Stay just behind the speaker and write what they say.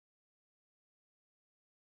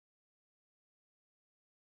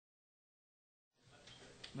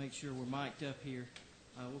make sure we're mic'd up here.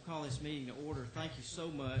 We'll call this meeting to order. Thank you so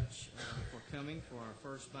much for coming for our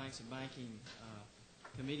first Banks and Banking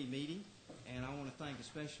Committee meeting. And I want to thank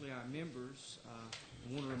especially our members. I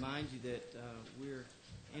want to remind you that we're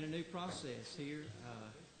in a new process here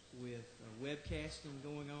with webcasting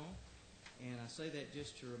going on. And I say that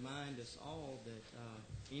just to remind us all that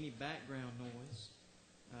any background noise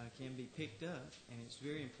can be picked up. And it's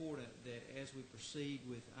very important that as we proceed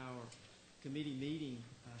with our committee meeting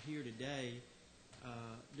here today,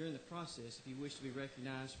 during the process, if you wish to be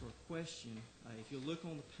recognized for a question, if you'll look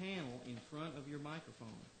on the panel in front of your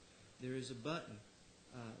microphone, there is a button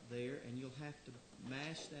there, and you'll have to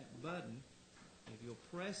mash that button. If you'll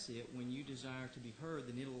press it when you desire to be heard,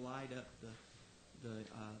 then it'll light up the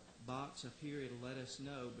box up here. It'll let us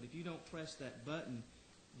know. But if you don't press that button,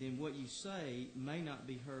 then what you say may not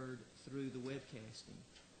be heard through the webcasting,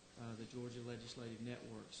 the Georgia Legislative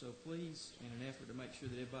Network. So please, in an effort to make sure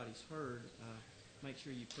that everybody's heard, make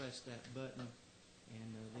sure you press that button,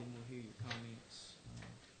 and then we'll hear your comments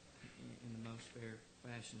in the most fair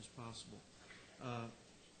fashion as possible.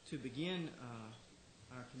 To begin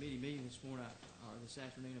our committee meeting this morning, or this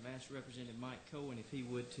afternoon, I've asked Representative Mike Cohen if he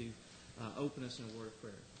would to open us in a word of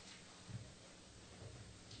prayer.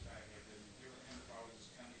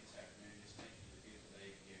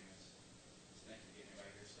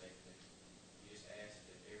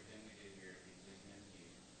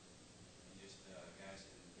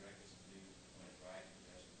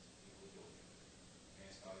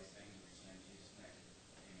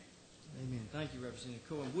 Amen. Thank you, Representative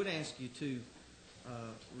Cohen. I would ask you to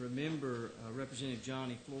remember Representative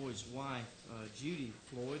Johnny Floyd's wife, Judy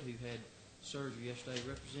Floyd, who had surgery yesterday.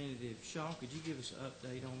 Representative Shaw, could you give us an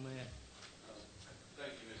update on that?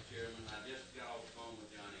 Thank you, Mr. Chairman. I just got off the phone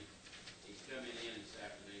with Johnny. He's coming in this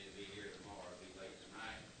afternoon to be here tomorrow. He'll be late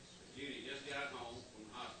tonight. But Judy just got home from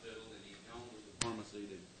the hospital, and he's gone to the pharmacy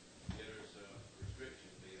to get her some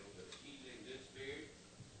prescription filled. But she's in good spirit.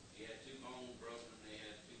 She had 2 bones broken. They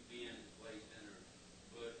had 2 pins placed in her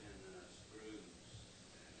foot and screws.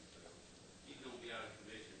 And so she's going to be out of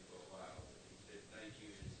commission for a while. But he said thank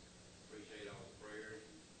you and appreciate all the prayers.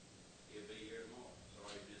 He'll be here tomorrow.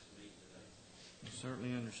 Sorry he missed me today.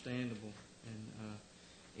 Certainly understandable. And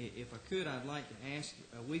if I could, I'd like to ask,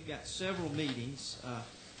 we've got several meetings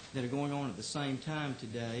that are going on at the same time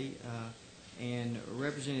today. And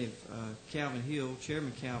Representative Calvin Hill,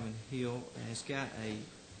 Chairman Calvin Hill, has got a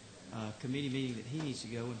committee meeting that he needs to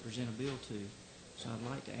go and present a bill to. So I'd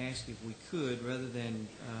like to ask if we could, rather than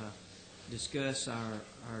discuss our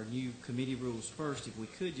new committee rules first, if we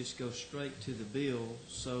could just go straight to the bill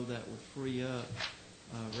so that would free up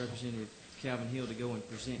Representative Calvin Hill to go and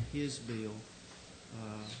present his bill.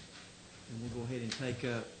 And we'll go ahead and take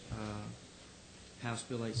up House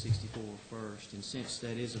Bill 864 first. And since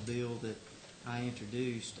that is a bill that I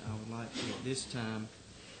introduced, I would like to at this time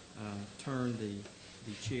turn the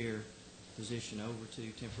chair position over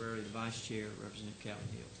to temporarily the Vice Chair, Representative Calvin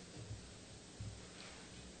Hill.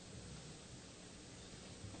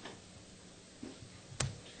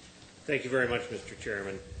 Thank you very much, Mr.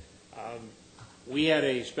 Chairman. We had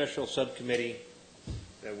a special subcommittee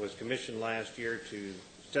that was commissioned last year to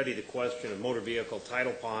study the question of motor vehicle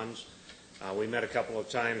title ponds. We met a couple of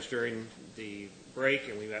times during the break,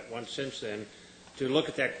 and we met once since then to look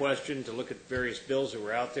at that question, to look at various bills that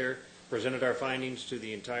were out there, presented our findings to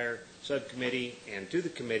the entire subcommittee and to the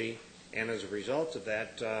committee, and as a result of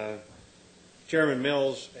that, Chairman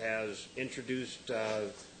Mills has introduced a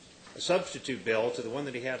substitute bill to the one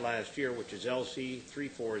that he had last year, which is LC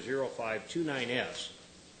 340529S.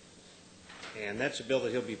 And that's a bill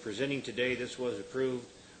that he'll be presenting today. This was approved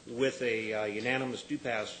with a unanimous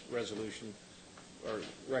do-pass resolution or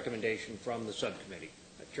recommendation from the subcommittee.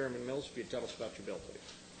 Chairman Mills, if you'd tell us about your bill, please.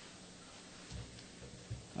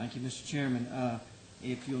 Thank you, Mr. Chairman.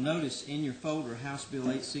 If you'll notice in your folder, House Bill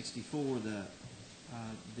 864,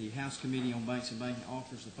 the House Committee on Banks and Banking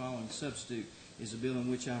offers the following substitute, is a bill in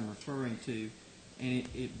which I'm referring to, and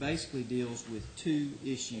it basically deals with 2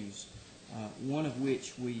 issues, one of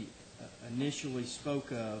which we initially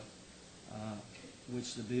spoke of,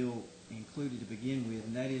 which the bill included to begin with,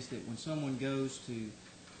 and that is that when someone goes to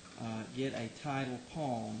get a title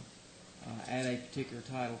palm at a particular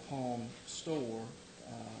title palm store,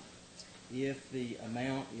 if the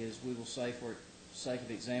amount is, we will say for sake of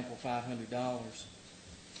example, $500,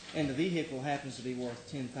 and the vehicle happens to be worth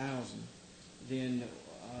 $10,000, then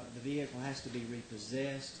the vehicle has to be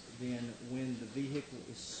repossessed. Then when the vehicle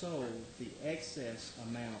is sold, the excess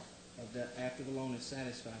amount of that, after the loan is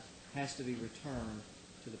satisfied, has to be returned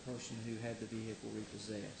to the person who had the vehicle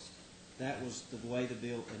repossessed. That was the way the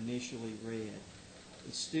bill initially read.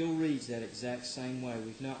 It still reads that exact same way.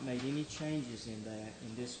 We've not made any changes in that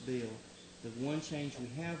in this bill. The one change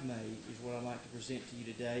we have made is what I'd like to present to you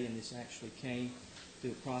today, and this actually came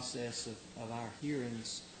through a process of our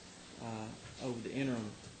hearings over the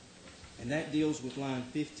interim. And that deals with line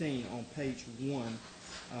 15 on page 1.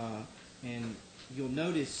 And you'll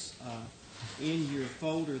notice in your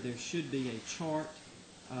folder there should be a chart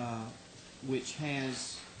which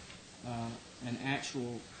has an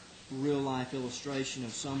actual real-life illustration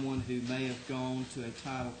of someone who may have gone to a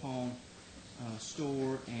title pawn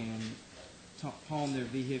store and pawned their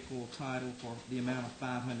vehicle title for the amount of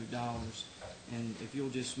 $500. And if you'll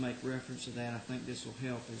just make reference to that, I think this will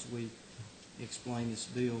help as we explain this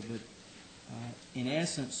bill. But in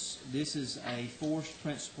essence, this is a forced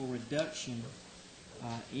principal reduction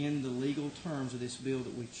in the legal terms of this bill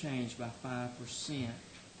that we've changed by 5%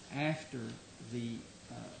 after the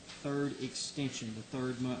third extension, the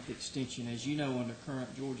third-month extension. As you know, under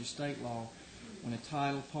current Georgia state law, when a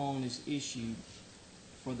title pawn is issued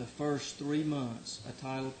for the first 3 months, a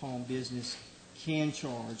title pawn business can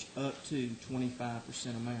charge up to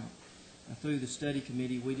 25% amount. Now, through the study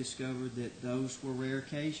committee, we discovered that those were rare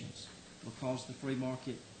occasions because the free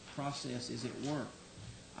market process is at work.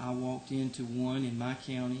 I walked into one in my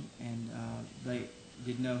county, and they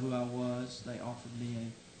didn't know who I was. They offered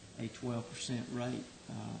me a 12% rate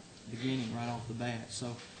beginning right off the bat.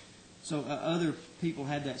 So other people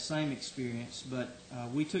had that same experience, but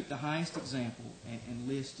we took the highest example and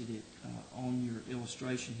listed it on your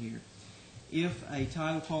illustration here. If a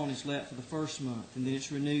title pawn is let for the first month, and then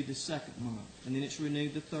it's renewed the second month, and then it's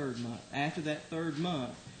renewed the third month, after that third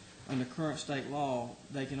month, under current state law,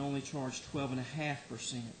 they can only charge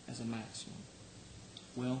 12.5% as a maximum.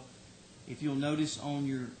 Well, if you'll notice on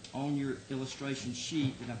your illustration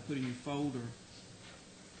sheet that I put in your folder,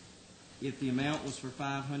 if the amount was for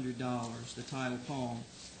 $500, the title pawn,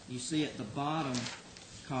 you see at the bottom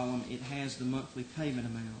column it has the monthly payment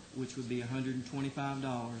amount, which would be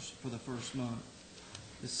 $125 for the first month.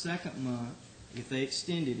 The second month, if they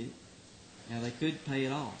extended it, now they could pay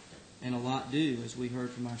it off, and a lot do, as we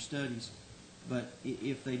heard from our studies. But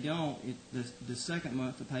if they don't, the second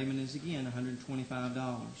month the payment is again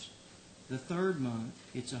 $125. The third month,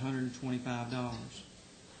 it's $125.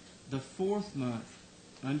 The fourth month,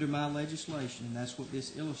 under my legislation, and that's what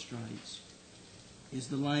this illustrates, is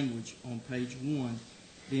the language on page 1.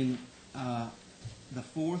 Then the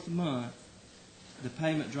fourth month, the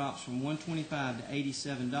payment drops from $125 to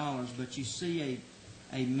 $87, but you see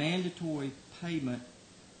a mandatory payment.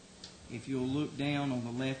 If you'll look down on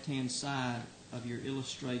the left-hand side of your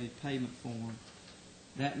illustrated payment form,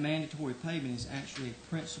 that mandatory payment is actually a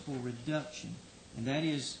principal reduction. And that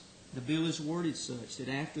is, the bill is worded such that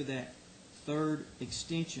after that third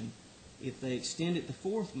extension, if they extend it the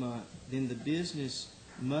fourth month, then the business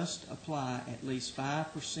must apply at least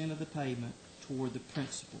 5% of the payment toward the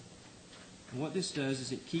principal. And what this does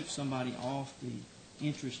is it keeps somebody off the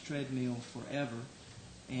interest treadmill forever.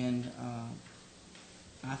 And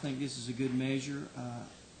I think this is a good measure.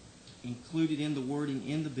 Included in the wording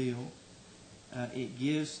in the bill, it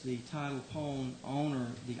gives the title pawn owner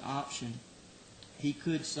the option. He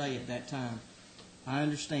could say at that time, I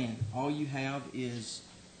understand, all you have is,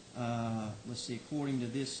 let's see, according to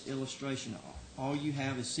this illustration, all you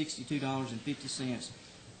have is $62.50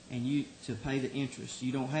 and you to pay the interest.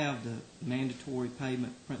 You don't have the mandatory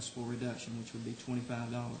payment principal reduction, which would be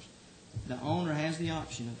 $25. The owner has the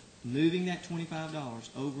option of moving that $25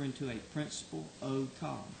 over into a principal owed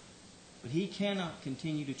column. But he cannot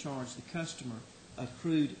continue to charge the customer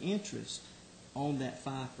accrued interest on that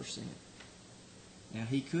 5%. Now,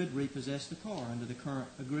 he could repossess the car under the current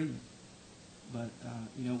agreement. But,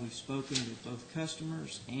 we've spoken with both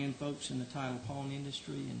customers and folks in the title pawn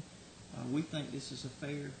industry, and we think this is a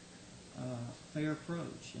fair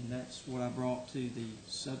approach. And that's what I brought to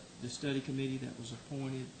the study committee that was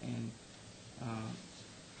appointed and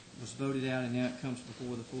was voted out, and now it comes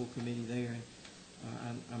before the full committee there.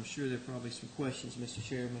 And I'm sure there are probably some questions, Mr.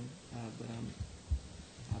 Chairman, but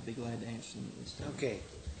I'll be glad to answer them at this time. Okay.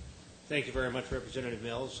 Thank you very much, Representative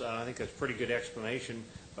Mills. I think that's a pretty good explanation,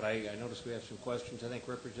 but I noticed we have some questions. I think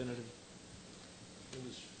Representative, who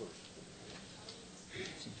was first?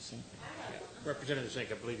 Representative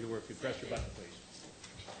Zink, I believe you were. If you press your button, please.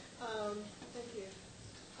 Thank you.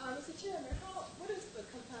 Mr. Chairman, what is the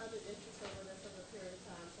compounded interest over a period of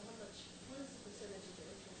time? So what is the percentage of the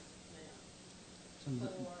interest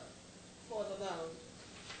now for the loan?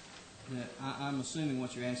 I'm assuming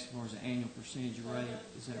what you're asking for is an annual percentage rate.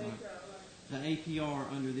 Is that right? The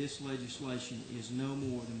APR under this legislation is no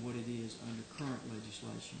more than what it is under current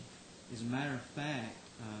legislation. As a matter of fact,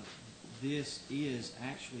 this is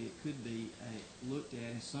actually, it could be looked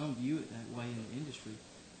at, and some view it that way in the industry,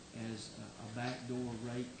 as a backdoor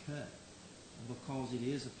rate cut, because it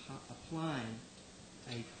is applying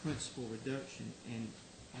a principal reduction, and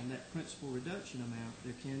on that principal reduction amount,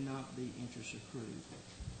 there cannot be interest accrued.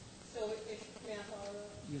 So if, may I follow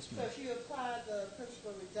up? Yes, So ma'am. if you apply the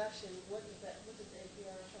principal reduction, what does the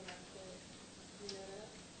APR come out to? Do you know that?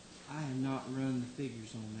 I have not run the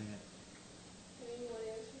figures on that. Can anyone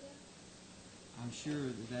answer that? I'm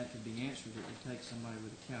sure that that could be answered. It would take somebody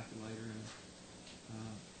with a calculator and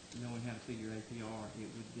knowing how to figure APR. It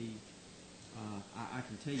would be, I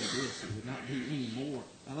can tell you this, it would not be any more.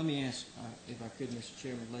 Let me ask, if I could, Mr.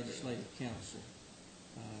 Chairman, Legislative Council.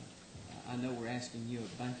 I know we're asking you a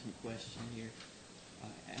banking question here.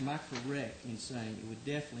 Am I correct in saying it would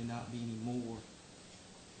definitely not be any more?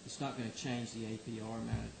 It's not going to change the APR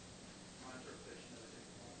amount. My interpretation of it,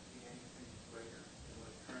 it won't be anything greater than what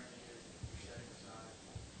it currently is if you're setting aside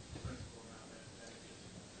the principal amount that is just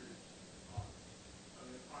accrued on. I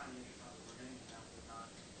mean, applying the interest on the remaining amount would not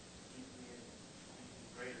be anything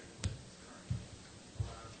greater than what is currently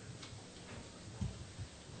allowed to.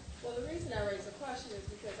 Well, the reason I raise the question is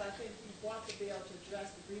because I think you want to be able to address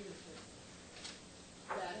the grievances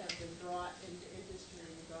that have been brought into industry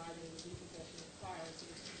regarding the repossession of cars.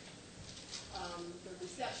 The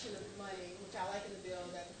reception of money, which I like in the bill,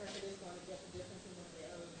 that the person is going to get the difference in what they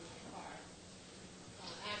owe in the car,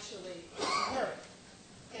 actually work.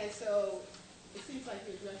 And so it seems like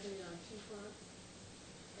you're addressing it on two fronts,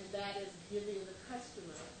 and that is giving the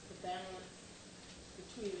customer the balance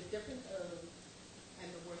between the difference owed and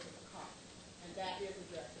the worth of the car. And that is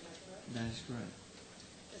addressed, am I correct? That is correct.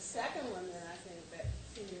 The second one that I think that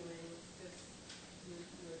seemingly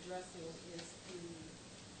you're addressing is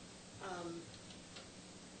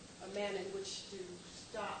a manner in which to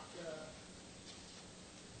stop the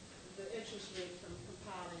interest rate from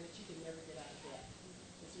compiling that you can never get out of debt.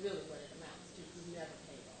 It's really what it amounts to. You never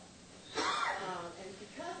pay it off. And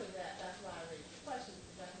because of that, that's why I raised the question,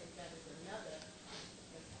 because I think that is another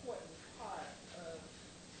important part of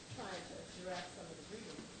trying to address some of the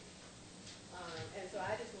grievances. And so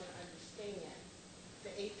I just want to understand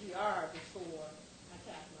the APR before I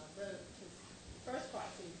cast my vote, because the first part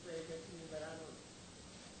seems very good to me, but I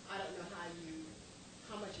don't know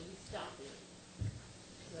how much are we stopping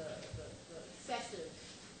the excessive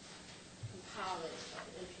compiling of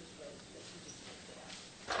the interest rates that you just pointed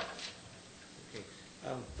out. Okay.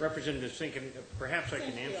 Representative Sinkin, perhaps I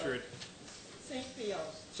can answer it.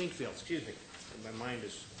 Sinkfield. Excuse me. My mind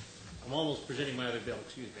is, I'm almost presenting my other bill.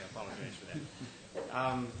 Excuse me, I apologize for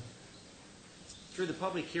that. Through the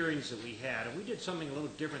public hearings that we had, and we did something a little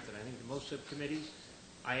different than I think most subcommittees,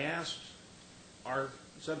 I asked our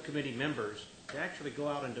subcommittee members to actually go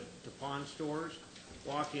out into pawn stores,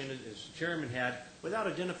 walk in as the chairman had, without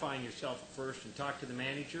identifying yourself first, and talk to the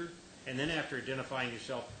manager, and then after identifying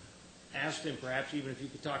yourself, ask them perhaps even if you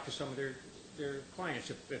could talk to some of their clients,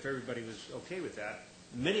 if everybody was okay with that.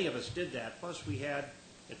 Many of us did that, plus we had,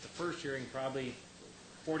 at the first hearing, probably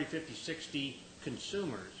 40, 50, 60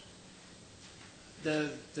 consumers.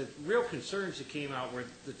 The real concerns that came out were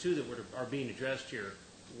the two that are being addressed here.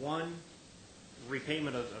 One,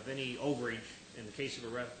 repayment of any overage in the case of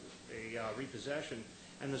a repossession.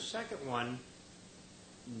 And the second one,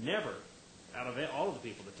 never, out of all of the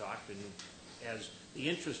people that talked, and as the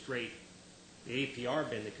interest rate, the APR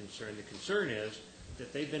been the concern is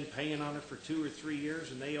that they've been paying on it for 2 or 3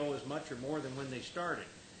 years and they owe as much or more than when they started.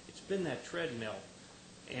 It's been that treadmill.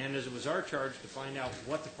 And as it was our charge to find out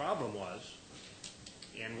what the problem was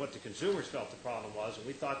and what the consumers felt the problem was, and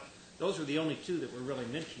we thought those were the only two that were really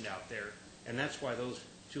mentioned out there, and that's why those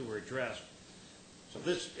two were addressed. So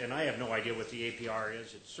this, and I have no idea what the APR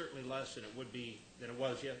is. It's certainly less than it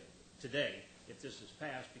was yet today if this is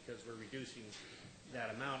passed, because we're reducing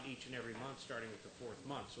that amount each and every month starting with the 4th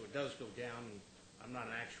month. So it does go down, and I'm not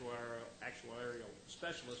an actuarial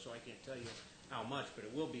specialist, so I can't tell you how much, but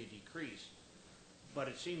it will be a decrease. But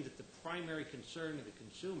it seems that the primary concern of the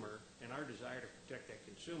consumer and our desire to protect that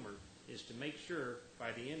consumer is to make sure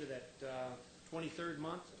by the end of that 23rd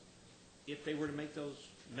month, if they were to make those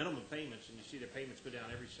minimum payments, and you see their payments go down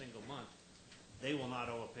every single month, they will not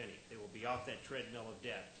owe a penny. They will be off that treadmill of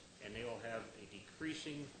debt, and they will have a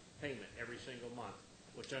decreasing payment every single month,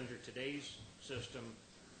 which under today's system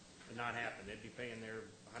would not happen. They'd be paying their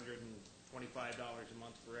 $125 a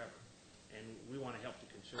month forever. And we want to help the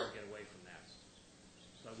consumer get away from that.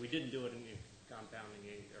 So we didn't do it in compounding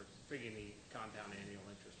or figuring the compound annual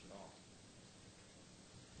interest at all.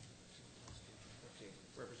 Okay,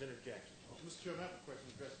 Representative Jackson. Mr. Chairman, I have a question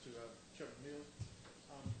addressed to Chairman Mills.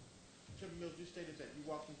 Chairman Mills, George, you stated that you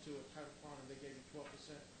walked into a title farm and they gave you 12%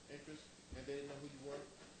 interest and they didn't know who you were.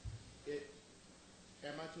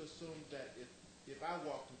 Am I to assume that if I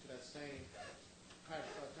walked into that same title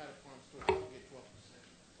farm store, I would get 12%?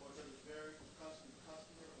 Or does it vary from customer to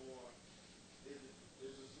customer, or is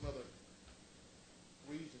there some other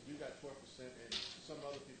reason you got 12% and some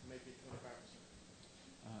other people may get 25%?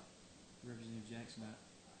 Representative Jackson,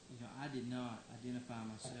 I did not identify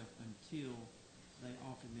myself until they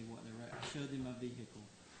offered me what the rate. I showed them my vehicle,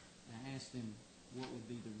 and I asked them what would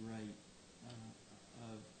be the rate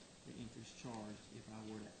of the interest charged if I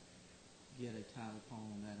were to get a title upon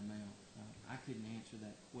on that amount. I couldn't answer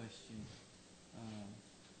that question.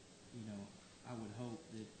 I would hope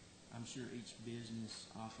that I'm sure each business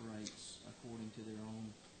operates according to their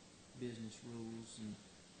own business rules,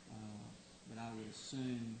 but I would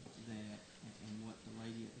assume that, and what the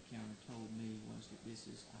lady at the counter told me was that this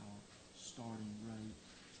is our starting rate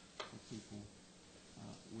for people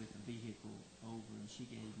with a vehicle over, and she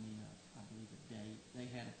gave me I believe a date. They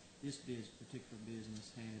had this particular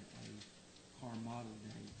business had a car model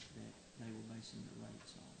date that they were basing the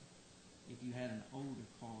rates on. If you had an older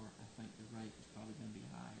car, I think the rate was probably going to be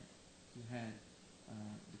higher. If you had,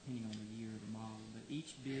 depending on the year of the model, but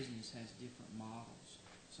each business has different models,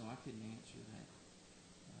 so I couldn't answer that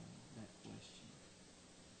question.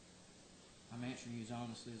 I'm answering you as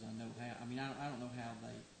honestly as I know how. I mean, I don't know how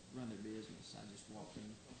they run their business. I just walked in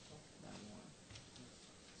that one.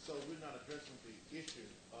 So we're not addressing the issue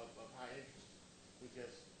of high interest. We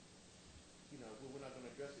just, we're not going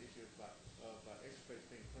to address the issue of interest rates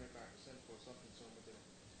being 25% for some consumers and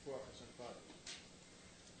 12% for others.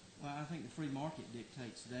 Well, I think the free market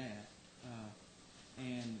dictates that,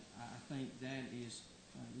 and I think that is,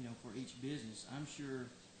 for each business. I'm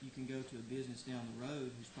sure you can go to a business down the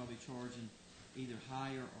road who's probably charging either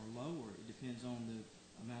higher or lower. It depends on the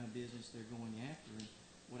amount of business they're going after. And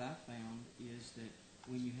what I found is that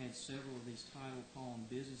when you had several of these title pawn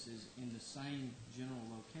businesses in the same general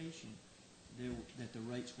location, that the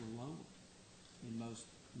rates were lower in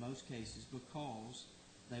most cases because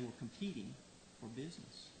they were competing for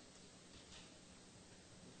business.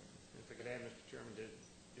 If I could add, Mr. Chairman, to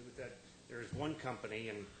do with that, there is one company,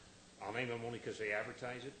 and I'll name them only because they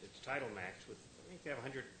advertise it. It's Title Max, with I think they have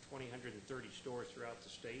 120, 130 stores throughout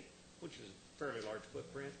the state, which is a fairly large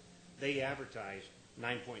footprint. They advertise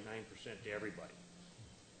 9.9% to everybody.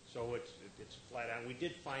 So it's flat out. We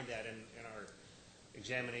did find that in our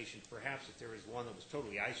examination. Perhaps if there was one that was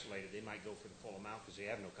totally isolated, they might go for the full amount because they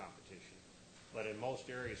have no competition. But in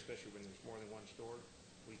most areas, especially when there's more than one store,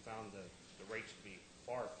 we found the rates to be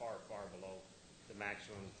far, far, far below the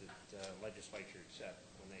maximum that the legislature had set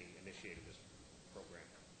when they initiated this program.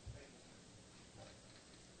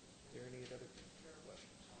 Are there any other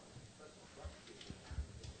questions?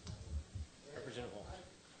 Representative Holmes.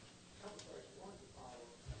 A couple of questions. One to follow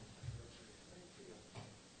up on Springfield.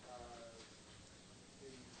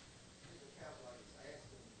 The council, I was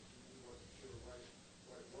asking, he wasn't sure what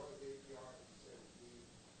it was, APR, but he said it would be,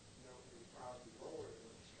 it would probably be lower than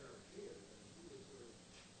what the current is. And he was sort of,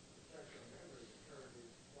 refresh our memory, the current is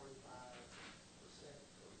 25%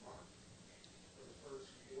 per month for the first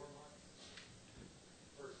 4 months,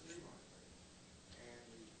 first 3 months. And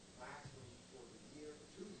the maximum for the year,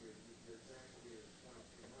 2 years, your example here is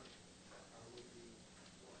 23 months, would be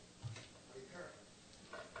what? I mean, currently.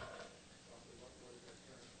 Roughly, what is that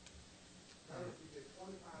current? Now, if you did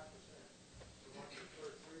 25% for month the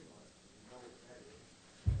first 3 months, you know what that is,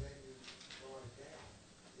 and then you brought it down.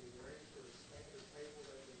 Is there any sort of standard table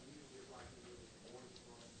that they use, just like you would with the mortgage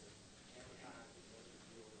loan, to amortize it, whether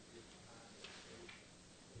it's over a period of time or state,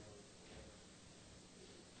 whatever?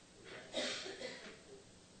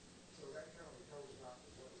 So that currently totals out to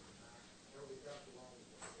what is the amount? No, the deductible loan is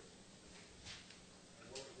what it is.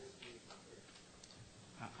 And what would this be compared to?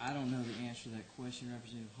 I don't know the answer to that question,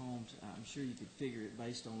 Representative Holmes. I'm sure you could figure it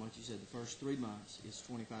based on what you said. The first 3 months is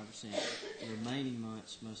 25%. The remaining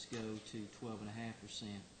months must go to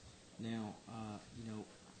 12.5%. Now,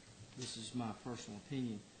 this is my personal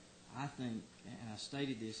opinion. I think, and I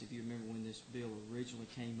stated this, if you remember when this bill originally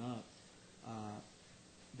came up,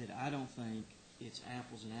 that I don't think it's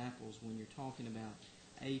apples and apples when you're talking about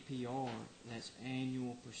APR, that's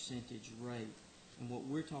annual percentage rate. And what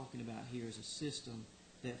we're talking about here is a system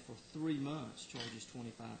that for 3 months charges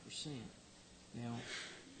 25%. Now,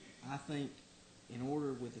 I think in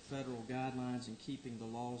order with the federal guidelines and keeping the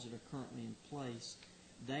laws that are currently in place,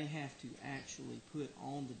 they have to actually put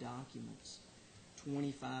on the documents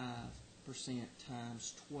 25%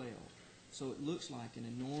 times 12. So it looks like an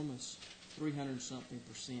enormous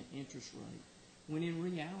 300-something% interest rate, when in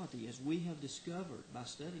reality, as we have discovered by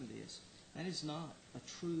studying this, That is not a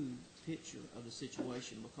true picture of the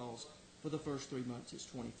situation, because for the first 3 months it's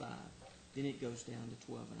 25. Then it goes down to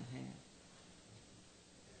 12 and a half.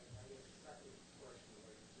 And I guess the second question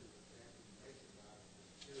related to the example you mentioned about the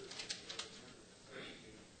security,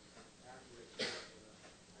 remember after it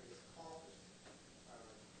I guess, caucus,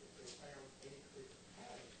 if they found any particular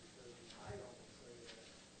patterns, because you might almost say that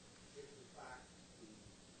if in fact the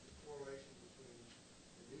correlation between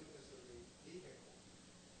the newness of the vehicle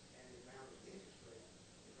and the amount of interest rate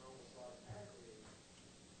is almost automatically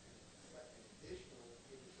an additional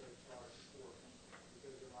interest rate charge for people,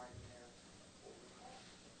 because they're like have over cost.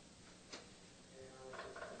 And I was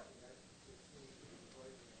just thinking that it seems to be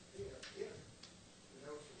blatantly unfair if the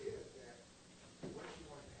notion is that what you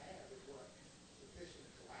want to have is what sufficient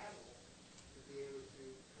collateral to be able to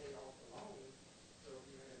pay off the loan. So if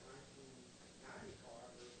you had a 1990 car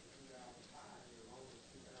versus 2005, and your loan was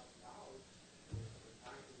 $2,000, the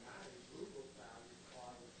 1990 Blue Book value of the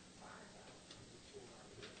car was $5,000, you pull out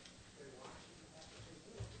of it, then why should you have to pay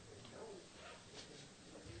more if they know it can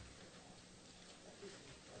reduce the cost? That just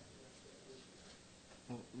seems like an unfair issue.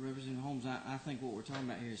 Well, Representative Holmes, I think what we're talking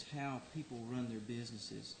about here is how people run their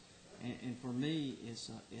businesses. And for me,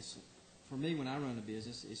 for me, when I run a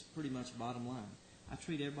business, it's pretty much bottom line. I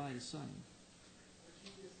treat everybody the same. But you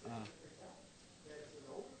just said that they don't. That it's an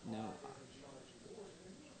overcost, No. they can charge you more than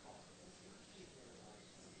a new car. That's not keeping everybody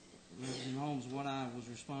safe. Representative Holmes, what I was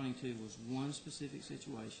responding to was one specific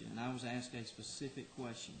situation, and I was asked a specific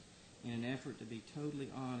question. In an effort to be totally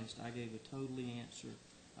honest, I gave a totally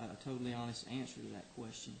honest answer to that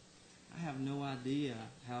question. I have no idea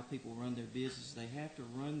how people run their business. They have to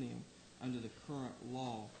run them under the current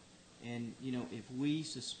law. And, you know, if we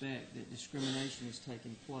suspect that discrimination is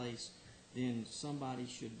taking place, then somebody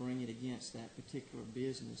should bring it against that particular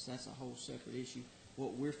business. That's a whole separate issue.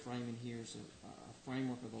 What we're framing here is a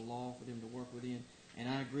framework of the law for them to work within. And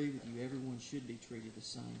I agree with you, everyone should be treated the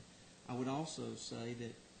same. I would also say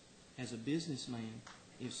that as a businessman,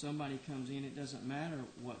 if somebody comes in, it doesn't matter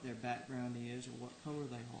what their background is or what color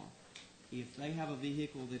they are. If they have a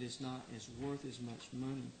vehicle that is not as worth as much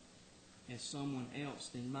money as someone else,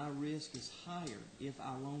 then my risk is higher if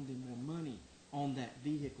I loan them more money on that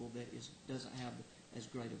vehicle that doesn't have as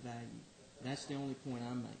great a value. That's the only point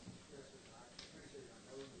I'm making. Yes, sir. I appreciate it.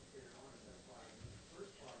 I know you're fair and honest. That's why the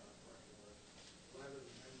first part of my question was whether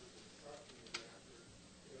the members of the subcommittee, after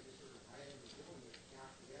just sort of randomly doing this,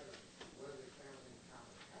 got together, whether they found any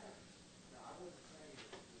common patterns. Now, I wasn't saying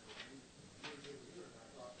that you were giving yours. I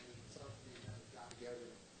thought maybe the subcommittee members got together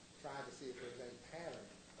and tried to see if there was any pattern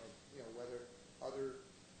of, whether other,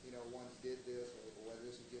 ones did this or whether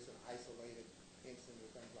this was just an isolated incident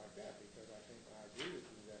or things like that. Because I think I agree with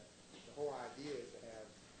you that the whole idea is to have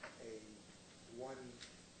a one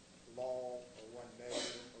law or one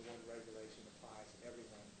measure or one regulation applies to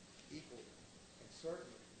everyone equally. And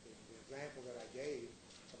certainly, the example that I gave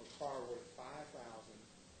of a car worth $5,000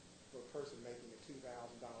 for a person making a $2,000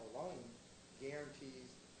 loan guarantees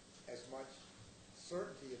as much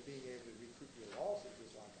certainty of being able to recoup your losses,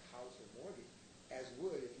 just like a house or mortgage, as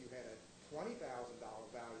would if you had a $20,000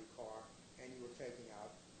 value car and you were taking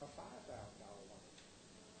out a $5,000 loan.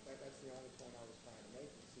 That's the only point I was trying to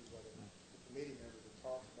make, and see whether the committee members have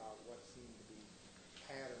talked about what seemed to be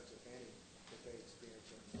patterns, if any, that they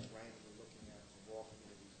experienced in randomly looking at and walking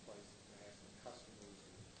into these places and asking customers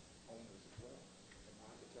and owners as well. And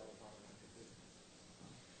I could tell them how to run their business.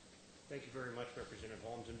 Thank you very much, Representative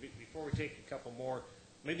Holmes. And before we take a couple more,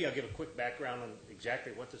 maybe I'll give a quick background on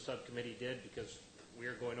exactly what the subcommittee did, because we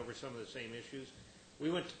are going over some of the same issues. We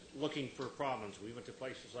went looking for problems. We went to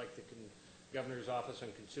places like the Governor's Office on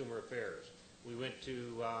Consumer Affairs. We went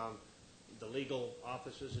to the legal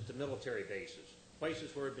offices at the military bases,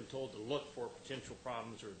 places where we've been told to look for potential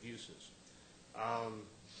problems or abuses.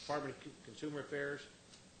 Department of Consumer Affairs,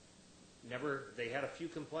 they had a few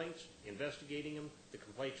complaints. Investigating them, the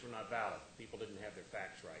complaints were not valid. People didn't have their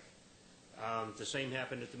facts right. The same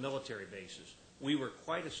happened at the military bases. We were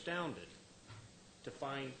quite astounded to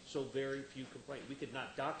find so very few complaints. We could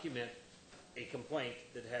not document a complaint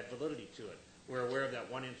that had validity to it. We're aware of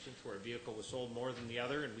that one instance where a vehicle was sold more than the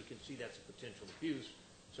other, and we can see that's a potential abuse,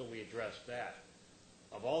 so we addressed that.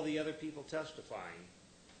 Of all the other people testifying,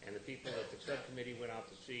 and the people that the subcommittee went out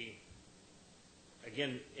to see,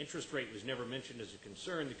 again, interest rate was never mentioned as a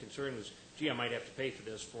concern. The concern was, gee, I might have to pay for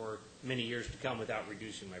this for many years to come without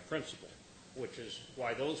reducing my principal, which is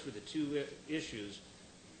why those were the two issues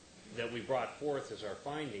that we brought forth as our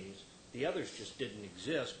findings. The others just didn't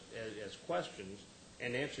exist as questions.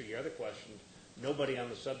 And to answer your other question, nobody on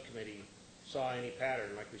the subcommittee saw any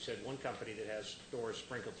pattern. Like we said, one company that has stores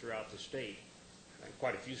sprinkled throughout the state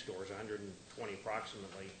quite a few stores, 120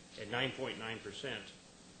 approximately, at 9.9%.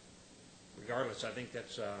 Regardless, I think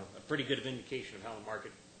that's a pretty good indication of how the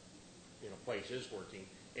market, place is working.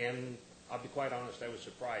 And I'll be quite honest, I was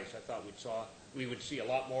surprised. I thought we would see a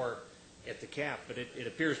lot more at the cap, but it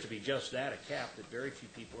appears to be just that, a cap that very few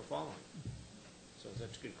people are following. So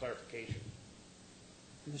that's good clarification.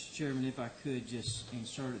 Mr. Chairman, if I could just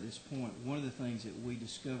insert at this point, one of the things that we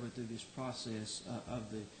discovered through this process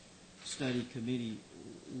of the study committee,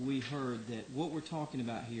 we heard that what we're talking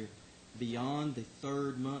about here, beyond the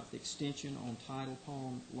third-month extension on title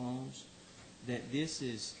palm loans, that this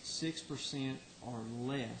is 6% or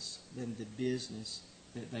less than the business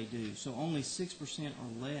that they do. So only 6%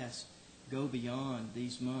 or less go beyond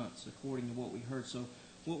these months, according to what we heard. So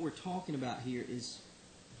what we're talking about here is,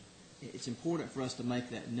 it's important for us to make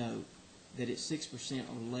that note, that it's 6%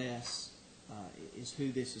 or less is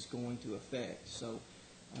who this is going to affect. So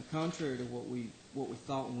contrary to what we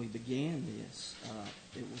thought when we began this,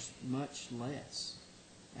 it was much less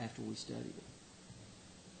after we studied it.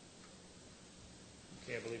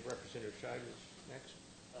 Okay, I believe Representative Scheib is next.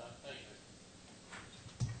 Thank you.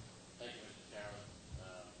 Thank you, Mr. Chairman.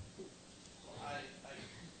 I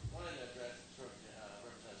wanted to address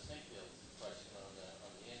Representative Sinkfield's question on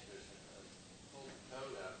the interest and pull the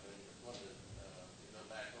code out, and wanted to go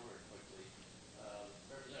back over it quickly.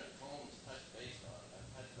 Representative Holmes touched base on it.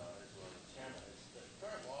 I touched on it as well as the chairman. The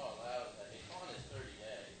current law allows that a bond is 30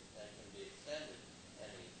 days and can be extended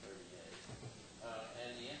any 30 days.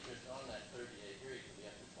 And the interest on that 30-day period can be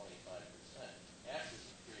up to 25%. After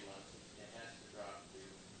 3 months, it has to drop to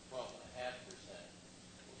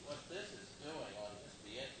 12.5%. What this is doing on just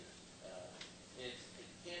the interest, it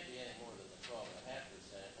can't be any more than the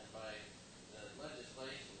 12.5%. And by the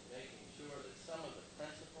legislation making sure that some of the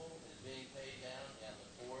principal is being paid down and the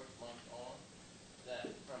fourth month on, that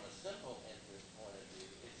from a simple interest point of view,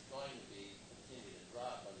 it's going to continue to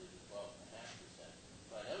drop under the 12.5%.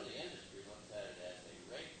 But I know the industry looks at it as a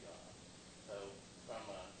rate drop. So from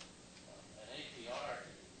an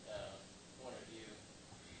APR point of view,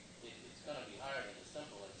 it's going to be higher than the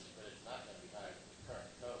simple interest, but it's not going to be higher than the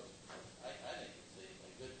current code. I think it's a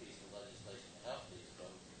good piece of legislation to help these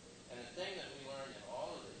folks. And the thing that we learned in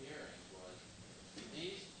all of the hearings was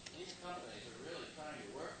these companies are really trying to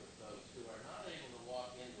work with folks who are not able to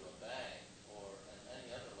walk into a bank or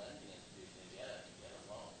any other lending institution and get a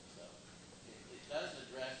loan. So it does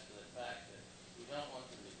address the fact that we don't want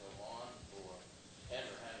them to go on for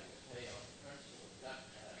ever having to pay off the principal. It's got to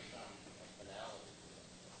have some finality to it.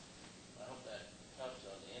 I hope that helps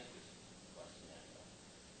on the interest question.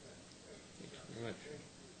 Thank you very much.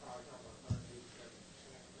 Probably talking about 187%,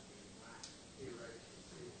 would be my theoretical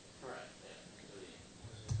view. Correct, yeah.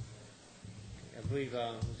 I believe,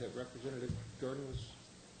 was that Representative Jordan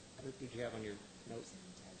what did you have on your note?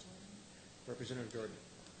 Representative Jordan.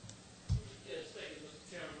 Yes, thank you, Mr.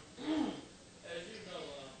 Chairman. As you know,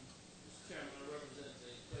 Mr. Chairman, I represent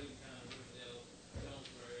the Clayton County, Riverdale,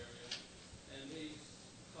 Jonesboro area, and these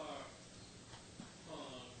car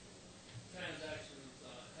transactions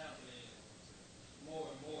are happening more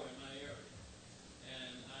and more in my area.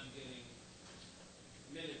 And I'm getting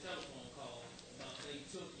many telephone calls about they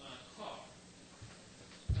took my car.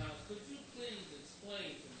 Now, could you please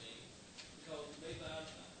explain to me, because maybe I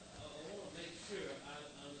want to make sure I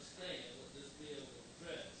understand what this bill will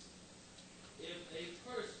address. If a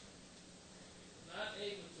person is not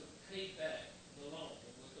able to pay back the loan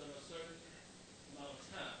within a certain amount of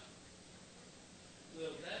time,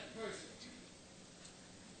 will that person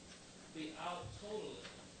be out totally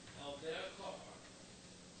of their car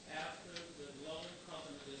after the loan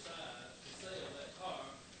company decides to sell that car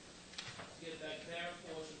to get back their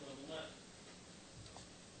portion of the money?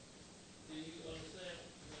 Do you understand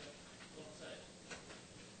what I'm saying?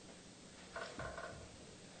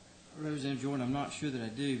 Representative Jordan, I'm not sure that I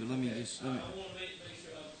do, but let me Okay. just... I want to make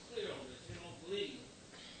sure I'm clear on this. You don't believe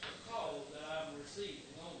the calls that I'm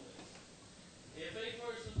receiving on this. If a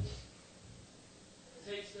person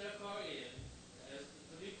takes their car in as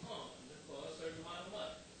to be pawned for a certain amount of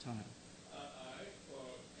money, Time. all right,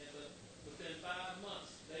 but within 5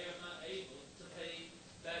 months they are not able to pay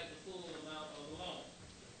back the full amount of the loan.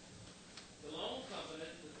 The loan company,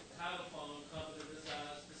 the title pawn company,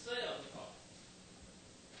 decides to sell the car.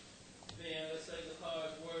 Then let's say the car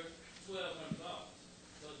is worth $1,200.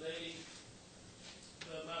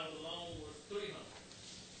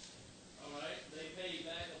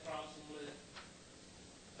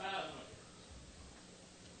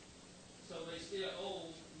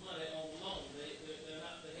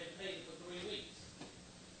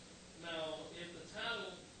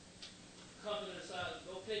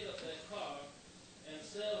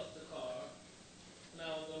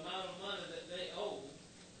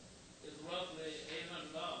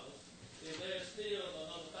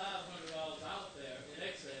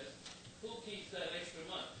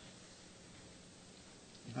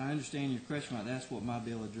 If I understand your question right, that's what my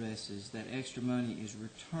bill addresses, that extra money is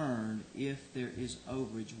returned if there is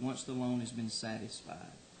overage once the loan has been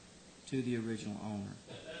satisfied to the original owner.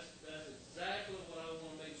 That's exactly what I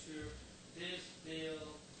want to make sure this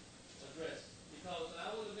bill addresses. Because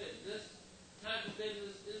I will admit, this type of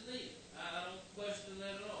business is needed. I don't question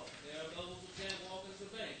that at all. There are those who can't walk into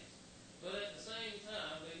banks. But at the same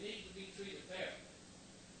time, they need to be treated fairly.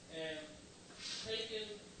 And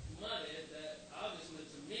taking money that obviously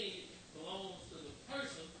to me belongs to the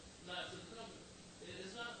person, not to the company, it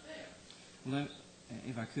is not fair.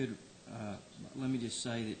 If I could, let me just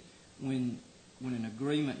say that when an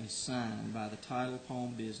agreement is signed by the title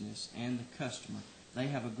pawn business and the customer, they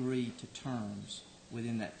have agreed to terms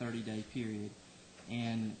within that 30-day period.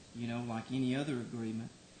 And, you know, like any other agreement,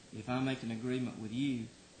 if I make an agreement with you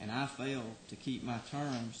and I fail to keep my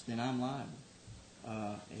terms, then I'm liable.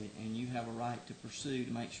 And you have a right to pursue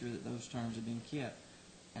to make sure that those terms are being kept.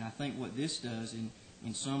 And I think what this does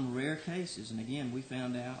in some rare cases, and again, we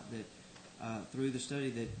found out that through the study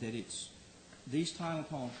that it's these title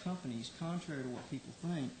pawn companies, contrary to what people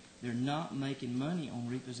think, they're not making money on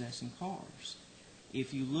repossessing cars.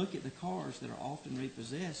 If you look at the cars that are often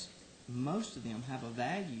repossessed, most of them have a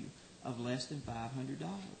value of less than $500.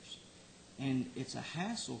 And it's a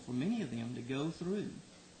hassle for many of them to go through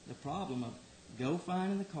the problem of go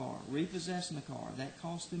finding the car, repossessing the car, that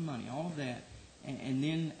costs them money, all of that, and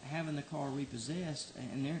then having the car repossessed,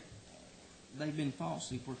 and they've been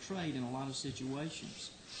falsely portrayed in a lot of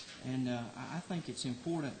situations. And I think it's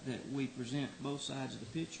important that we present both sides of the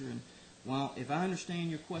picture. And while, if I understand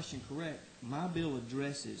your question correct, my bill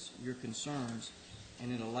addresses your concerns,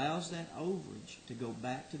 and it allows that overage to go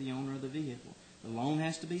back to the owner of the vehicle. The loan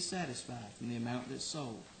has to be satisfied from the amount that's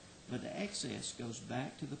sold, but the excess goes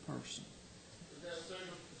back to the person. Is that certain?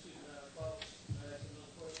 I ask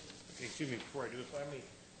another question. Okay, excuse me, before I do it, let me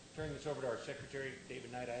turn this over to our secretary,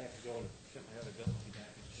 David Knight. I have to go and set my other bill and be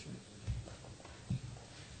back. Sure.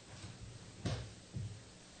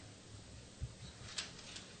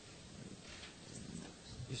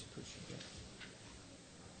 Just push it back.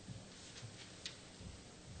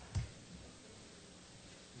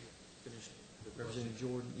 Representative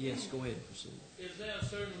Jordan, yes, go ahead and proceed. Is there a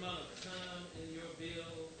certain amount of time in your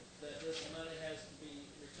bill that this money has to be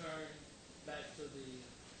returned back to the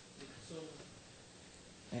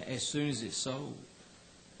consumer? As soon as it's sold,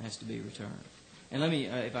 it has to be returned. And let me,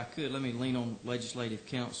 if I could, let me lean on legislative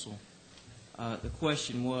counsel. The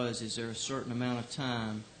question was, is there a certain amount of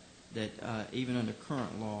time that even under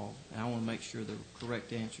current law, and I want to make sure the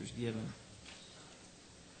correct answer is given.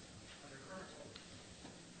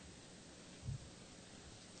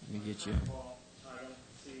 Let me get you. I don't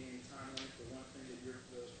see any time limit. The one thing that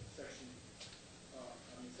the section,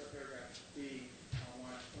 subparagraph B on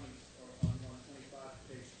line 20 or on 125,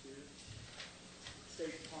 page 2,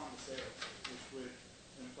 states upon the sale, which would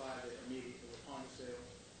imply that immediately upon the sale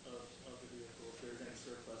of the vehicle, if there's any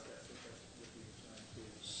surplus, that surplus would be returned to.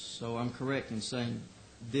 So I'm correct in saying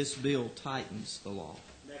this bill tightens the law.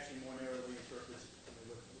 And actually more narrowly interprets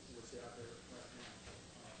what's out there right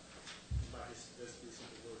now. By this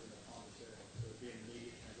recent word in upon the sale. So it'd be an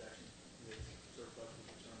immediate transaction, the surplus would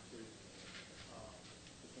return to the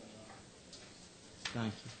former owner.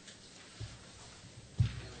 Thank you.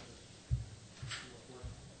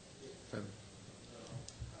 Trevor.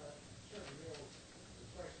 Sure, Neil, the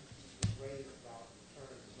question you raised about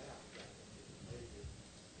returns amount, major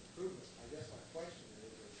improvements. I guess my question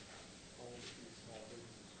is, only a few small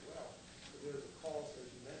businesses as well, but there's a cost, as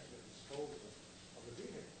you mentioned, of disposal of the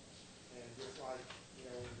vehicle. And just like,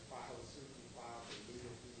 when you file a suit, you file for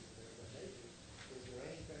legal fees and things of that nature, is there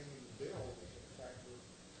anything in the bill that can effectively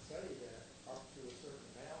say that up to a certain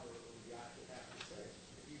amount, or you actually have to say,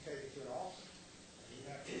 if you take it to an auction, you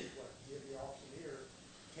have to, give the auctioneer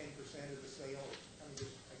 10% of the sale. I mean,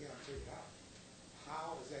 just, again, I'm figuring out,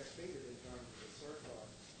 how is that stated in terms of the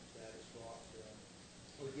surplus that is brought,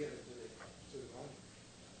 or given to the owner?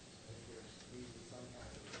 I think there needs to be some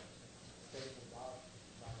kind of statement about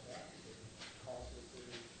that, because it costs it to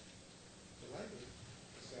the lender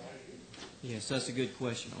to sell the vehicle. Yes, that's a good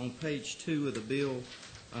question. On page 2 of the bill,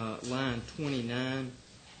 line 29,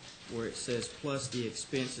 where it says, plus the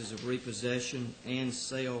expenses of repossession and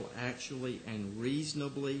sale actually and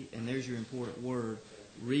reasonably, and there's your important word,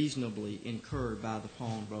 reasonably incurred by the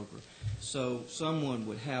pawnbroker. So someone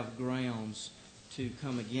would have grounds to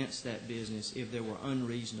come against that business if there were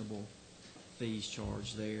unreasonable fees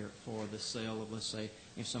charged there for the sale of, let's say,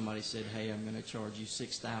 if somebody said, hey, I'm going to charge you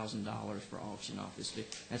 $6,000 for auction off this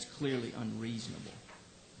vehicle. That's clearly unreasonable.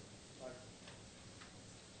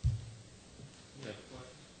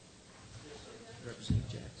 Representative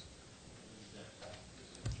Jackson.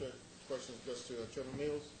 question goes to Chairman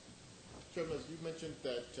Mills. Chairman Mills, you mentioned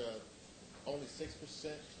that only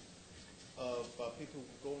 6% of people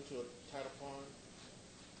who go into a title pond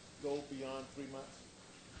go beyond 3 months.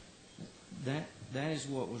 That is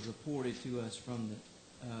what was reported to us from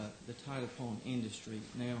the title pond industry.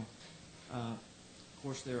 Now, of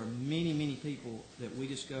course, there are many people that we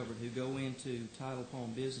discovered who go into title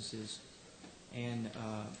pond businesses, and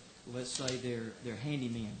let's say they're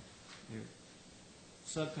handymen, they're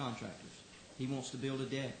subcontractors. He wants to build a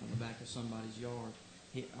deck on the back of somebody's yard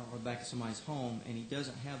or the back of somebody's home, and he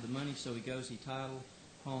doesn't have the money, so he goes, he title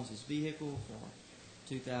ponds his vehicle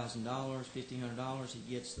for $2,000, $1,500.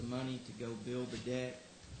 He gets the money to go build the deck,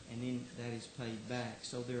 and then that is paid back.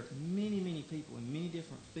 So there are many people in many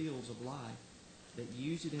different fields of life that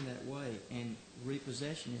use it in that way, and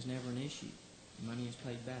repossession is never an issue. The money is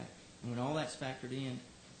paid back. And when all that's factored in,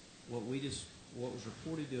 what was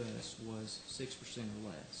reported to us was 6% or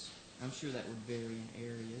less. I'm sure that would vary in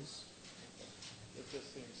areas. It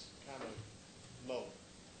just seems kind of low.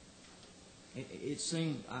 It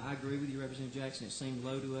seemed, I agree with you, Representative Jackson, it seemed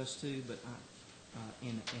low to us too, but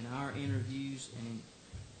in our interviews and in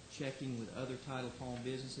checking with other title pond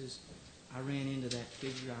businesses, I ran into that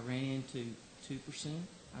figure. I ran into 2%.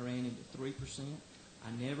 I ran into 3%.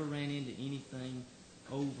 I never ran into anything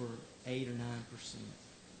over 8 or 9%.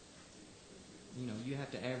 You know, you have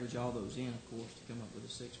to average all those in, of course, to come up with a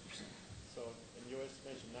 6%. So, in your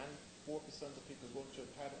estimation, 94% of the people who go to a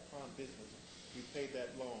title pond business, you pay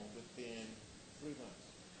that loan within 3 months.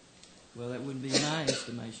 Well, that wouldn't be my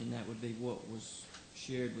estimation. That would be what was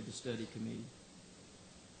shared with the study committee.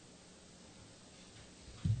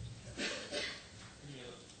 Any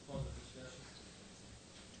other further discussion?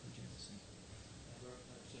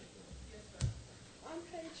 Yes, sir. On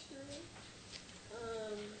page 3,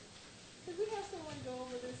 could we have someone go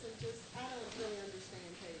over this and just, I don't really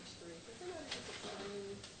understand page 3. Could somebody just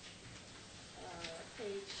explain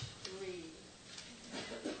page 3?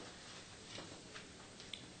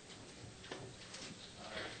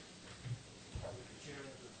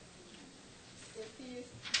 If he is.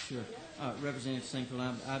 Sure. Representative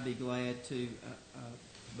Sinkfield, I'd be glad to,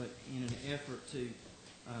 but in an effort to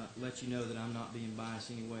let you know that I'm not being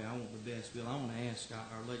biased anyway, I want the best bill. I want to ask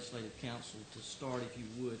our legislative counsel to start, if you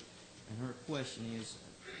would, and her question is,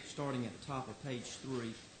 starting at the top of page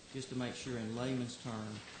 3, just to make sure in layman's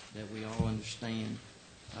terms that we all understand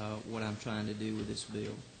what I'm trying to do with this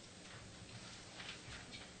bill.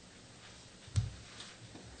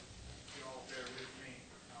 If you all bear with me,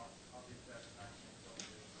 I'll be back in action with all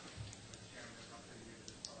this. Mr. Chairman, I'll tell you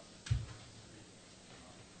this process.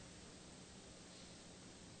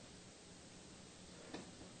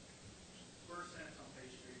 First sentence on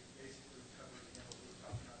page 3 basically covers again what we were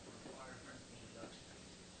talking about, the required principal reduction,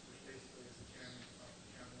 which basically is the chairman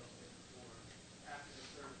will say before, after the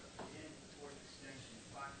third, beginning of the fourth extension,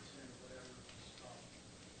 5% of whatever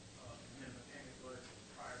minimum payment was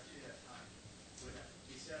prior to that time would have to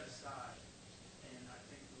be set aside. And I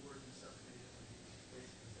think the words in the subcommittee that we use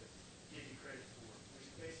basically says, give you credit for, which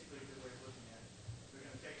is basically a good way of looking at it. We're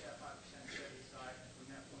going to take that 5% and set it aside, and from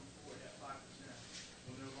that point forward, that 5%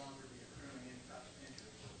 will no longer be accruing any type of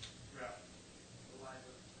interest throughout the life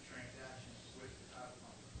of the transaction with the title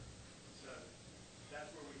company. So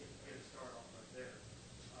that's where we get a start off right there.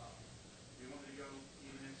 Do you want me to go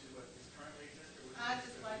even into what is currently exists? Or I'd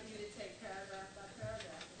just like you to take paragraph by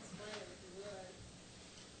paragraph and explain it if you would.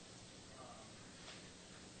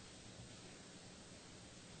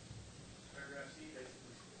 Paragraph C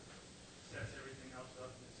basically sets everything else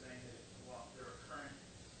up and saying that while there are current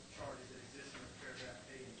charges that exist in paragraph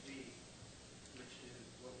A and B, which is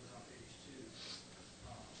what was on page 2,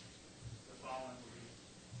 the following will be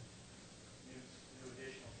new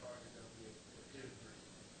additional charges that will be adhered to.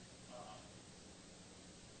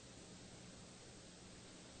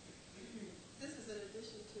 This is in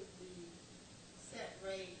addition to the set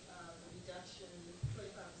rate of the reduction,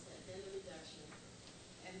 25% vendor reduction,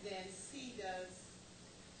 and then C does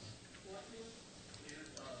what now?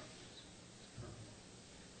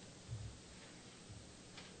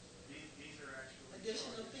 These are actually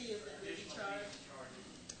Additional fees that may be additional charged. fees and charges,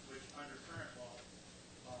 which under current law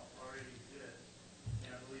already exist.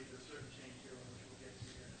 And I believe there's a certain change here, which we'll get to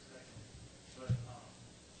here in a second. But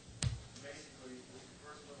basically, with the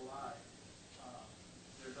first little I,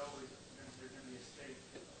 there's always there's going to be a state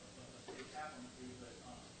capital fee, but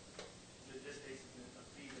this basically is a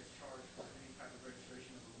fee that's charged for any type of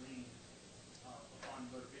registration of a lien upon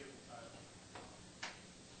motor vehicle title.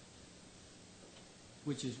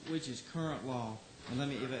 Which is current law. And let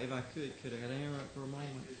me, if I could I interrupt for a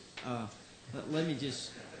moment? Let me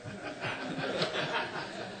just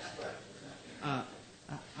I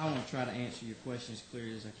want to try to answer your question as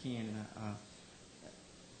clearly as I can. And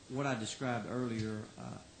what I described earlier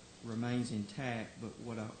remains intact, but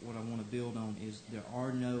what I want to build on is there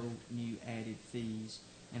are no new added fees.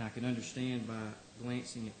 And I can understand by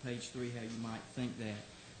glancing at page 3 how you might think that.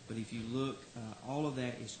 But if you look, all of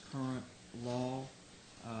that is current law.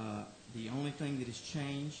 The only thing that has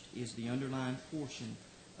changed is the underlying portion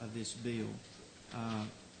of this bill.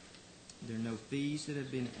 There are no fees that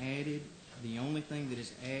have been added. The only thing that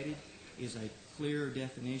is added is a clearer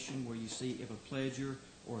definition where you see if a pledger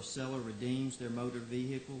or a seller redeems their motor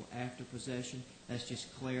vehicle after possession. That's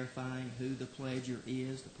just clarifying who the pledger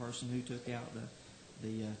is, the person who took out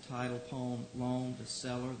the title pawn loan, the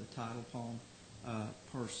seller, the title pawn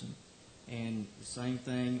person. And the same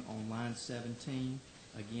thing on line 17.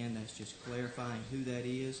 Again, that's just clarifying who that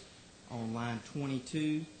is. On line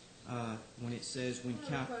 22, when it says when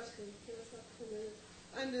I have a question. Give us a minute.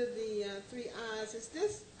 Under the 3 I's, is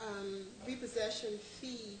this repossession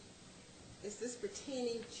fee, is this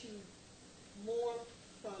pertaining to more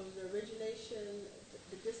from the origination,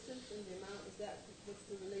 the distance and the amount? Is that what's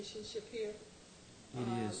the relationship here?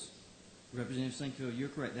 It is. Representative Sinkfield, you're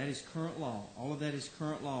correct. That is current law. All of that is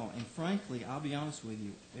current law. And frankly, I'll be honest with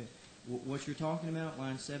you, what you're talking about,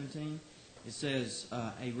 line 17, it says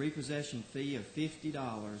a repossession fee of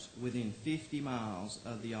 $50 within 50 miles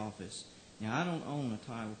of the office. Now, I don't own a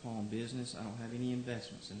title pawn business. I don't have any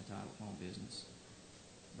investments in the title pawn business.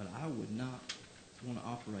 But I would not want to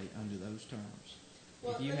operate under those terms.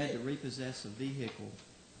 Well, if you had to repossess a vehicle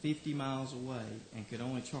 50 miles away and could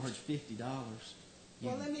only charge $50,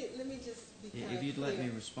 well, let me just be kind if you'd of let me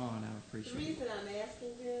clear. respond, I would appreciate The it. reason I'm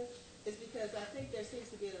asking this is because I think there seems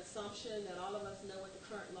to be an assumption that all of us know what the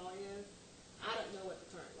current law is. I don't know what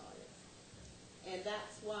the current law is. And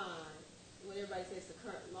that's why when everybody says the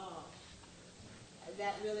current law,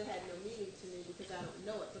 that really had no meaning to me because I don't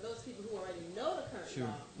know it. For those people who already know the current Sure.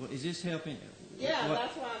 law, Well, is this helping? yeah, What-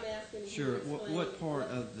 that's why I'm asking you Sure. to explain. What part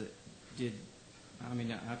of the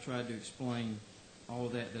I tried to explain all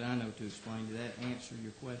of that I know to explain. Did that answer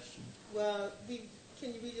your question? Well,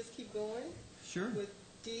 can we just keep going Sure. with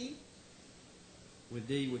D? With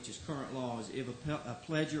D, which is current law, is if a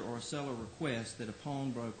pledger or a seller requests that a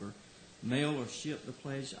pawnbroker mail or ship the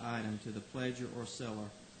pledged item to the pledger or seller,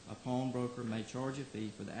 a pawnbroker may charge a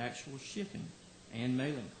fee for the actual shipping and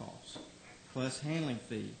mailing costs, plus handling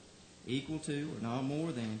fee equal to or not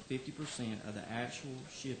more than 50% of the actual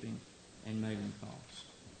shipping and mailing costs.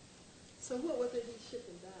 So what would they be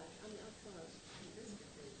shipping back? I'm sorry.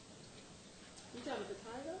 You talking about the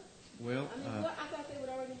title? Well, I thought they would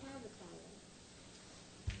already have the title.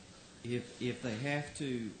 if they have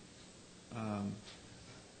to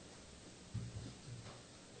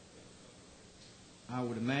I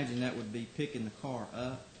would imagine that would be picking the car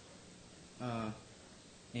up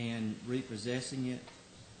and repossessing it.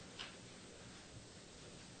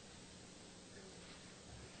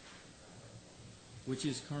 Which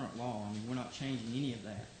is current law. I mean, we're not changing any of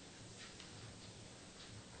that.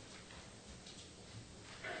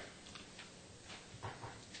 I'll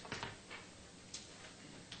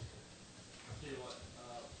tell you what,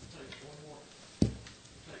 take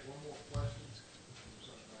one more question.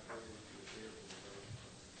 Something like that, we'll get here for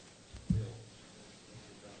the bill.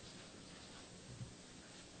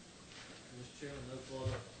 Mr. Chairman, no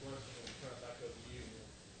further questions. We'll turn it back over to you.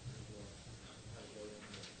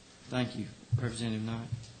 Thank you, Representative Knight.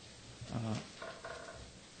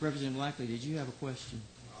 Representative Lackley, did you have a question?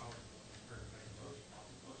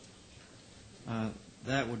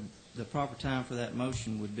 The proper time for that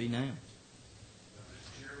motion would be now. Mr.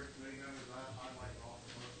 Chairman, committee members, I'd like to offer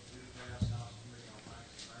a motion to pass House Committee on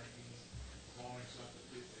Banks and Banking, following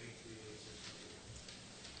substitute to HB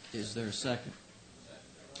 864. Is there a second?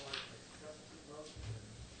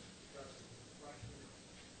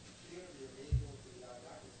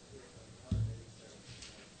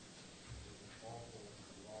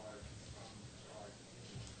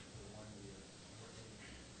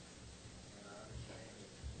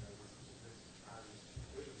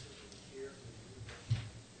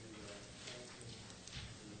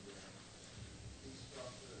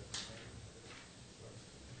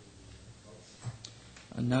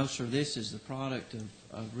 No, sir. This is the product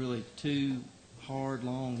of really 2 hard,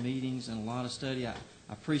 long meetings and a lot of study. I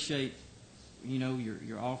appreciate,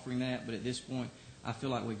 you're offering that, but at this point, I feel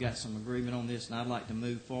like we've got some agreement on this, and I'd like to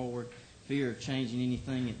move forward. Fear of changing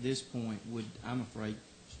anything at this point would, I'm afraid,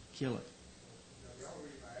 kill it. The only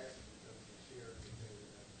reason I ask is because the chair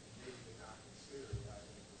maybe did not consider it, I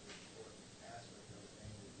think, was an important aspect of it,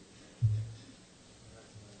 and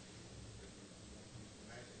that's one of the reasons that you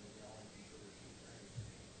mentioned that you only consider 2 things.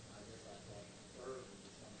 I guess I thought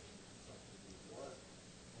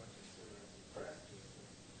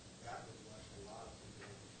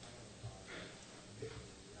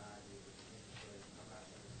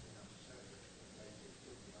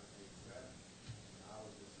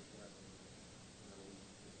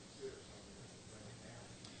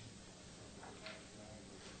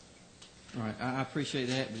All right, I appreciate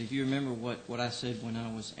that, but if you remember what I said when I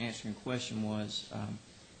was answering a question was,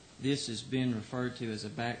 this has been referred to as a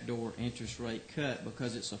backdoor interest rate cut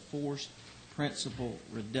because it's a forced principal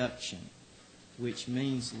reduction, which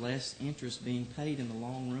means less interest being paid in the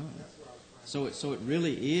long run. So it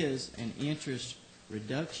really is an interest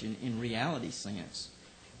reduction in reality sense,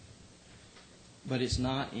 but it's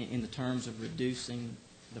not in the terms of reducing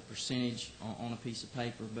the percentage on a piece of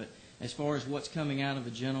paper. But as far as what's coming out of a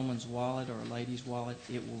gentleman's wallet or a lady's wallet,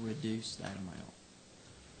 it will reduce that amount.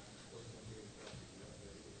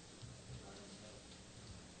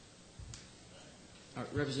 All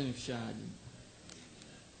right, Representative Scheid. I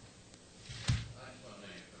just want to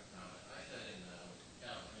make a quick comment. I sat in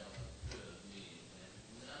Capitol Hill at two of those meetings, and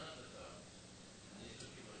none of the folks, and these are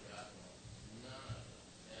people that got loans, none of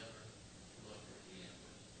them ever looked at the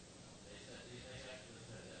interest. They actually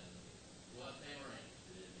said that what they were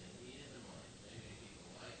interested in, they needed the money, maybe to keep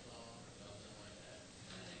a lights on or something like that,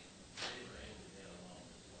 and they were able to get a loan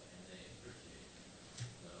this way, and they appreciated it.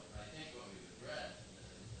 So I think what we've addressed,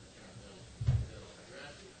 as Chairman Bill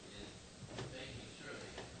addressed, is making sure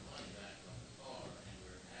they get the money back from the car, and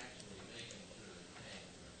we're actually making sure they're paying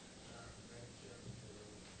for it.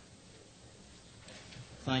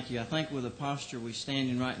 Thank you. I think with the posture we stand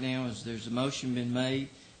in right now is there's a motion been made.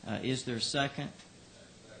 Is there a second?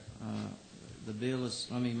 The bill is,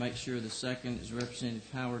 let me make sure the second is Representative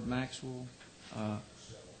Howard Maxwell. All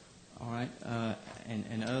right,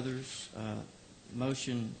 and others.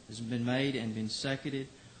 Motion has been made and been seconded.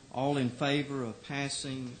 All in favor of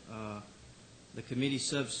passing the committee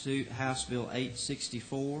substitute House Bill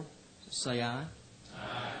 864, say aye.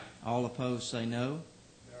 Aye. All opposed, say no.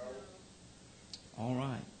 All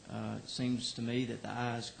right. It seems to me that the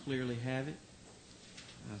ayes clearly have it.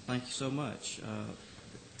 Thank you so much.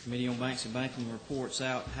 The Committee on Banks and Banking reports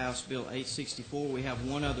out House Bill 864. We have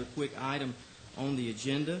one other quick item on the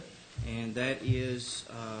agenda, and that is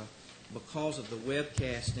because of the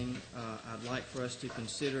webcasting, I'd like for us to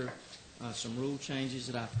consider some rule changes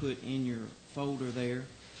that I put in your folder there.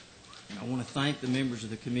 And I want to thank the members of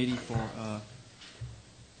the committee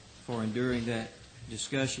for enduring that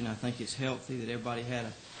discussion. I think it's healthy that everybody had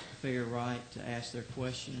a fair right to ask their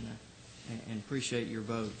question, and appreciate your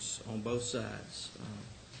votes on both sides.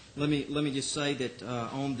 Let me just say that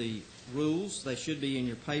on the rules, they should be in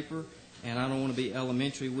your paper, and I don't want to be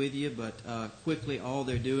elementary with you, but quickly, all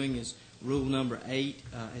they're doing is rule number 8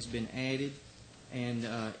 has been added, and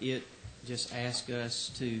it just asks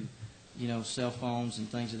us to, cell phones and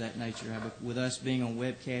things of that nature. But with us being on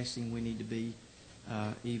webcasting, we need to be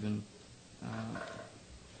even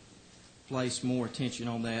place more attention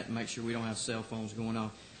on that and make sure we don't have cell phones going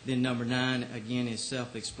off. Then number 9, again, is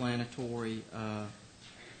self-explanatory,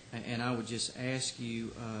 and I would just ask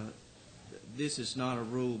you, this is not a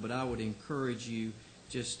rule, but I would encourage you,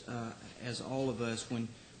 just as all of us, when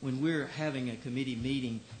we're having a committee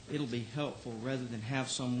meeting, it'll be helpful rather than have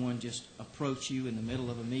someone just approach you in the middle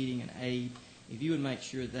of a meeting, an aide. If you would make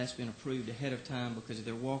sure that's been approved ahead of time, because if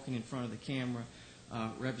they're walking in front of the camera,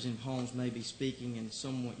 Representative Holmes may be speaking, and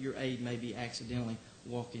your aide may be accidentally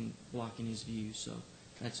blocking his view. So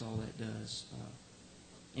that's all that does.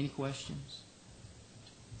 Any questions?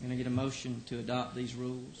 Can I get a motion to adopt these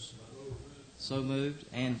rules? So moved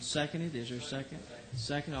and seconded. Is there a second?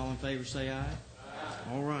 Second. All in favor say aye.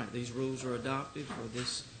 Aye. All right. These rules are adopted for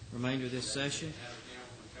this remainder of this session.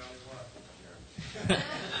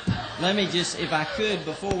 Let me just, if I could,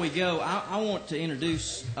 before we go, I want to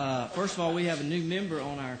introduce, first of all, we have a new member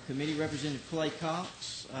on our committee, Representative Clay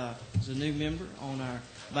Cox is a new member on our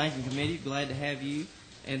banking committee. Glad to have you.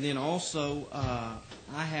 And then also,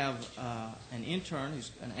 I have an intern,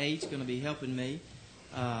 who's an aide, going to be helping me,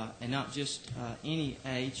 and not just any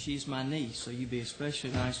aide. She's my niece, so you'd be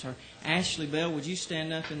especially nice to her. Ashley Bell, would you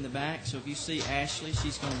stand up in the back? So if you see Ashley,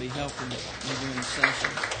 she's going to be helping me during the session.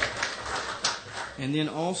 And then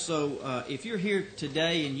also, if you're here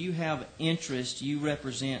today and you have interest, you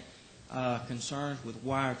represent concerns with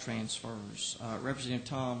wire transfers. Representative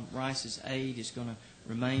Tom Rice's aide is going to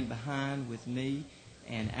remain behind with me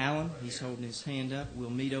and Alan. He's holding his hand up. We'll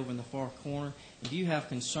meet over in the far corner. If you have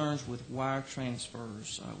concerns with wire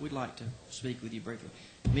transfers, we'd like to speak with you briefly.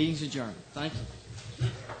 Meeting's adjourned. Thank you.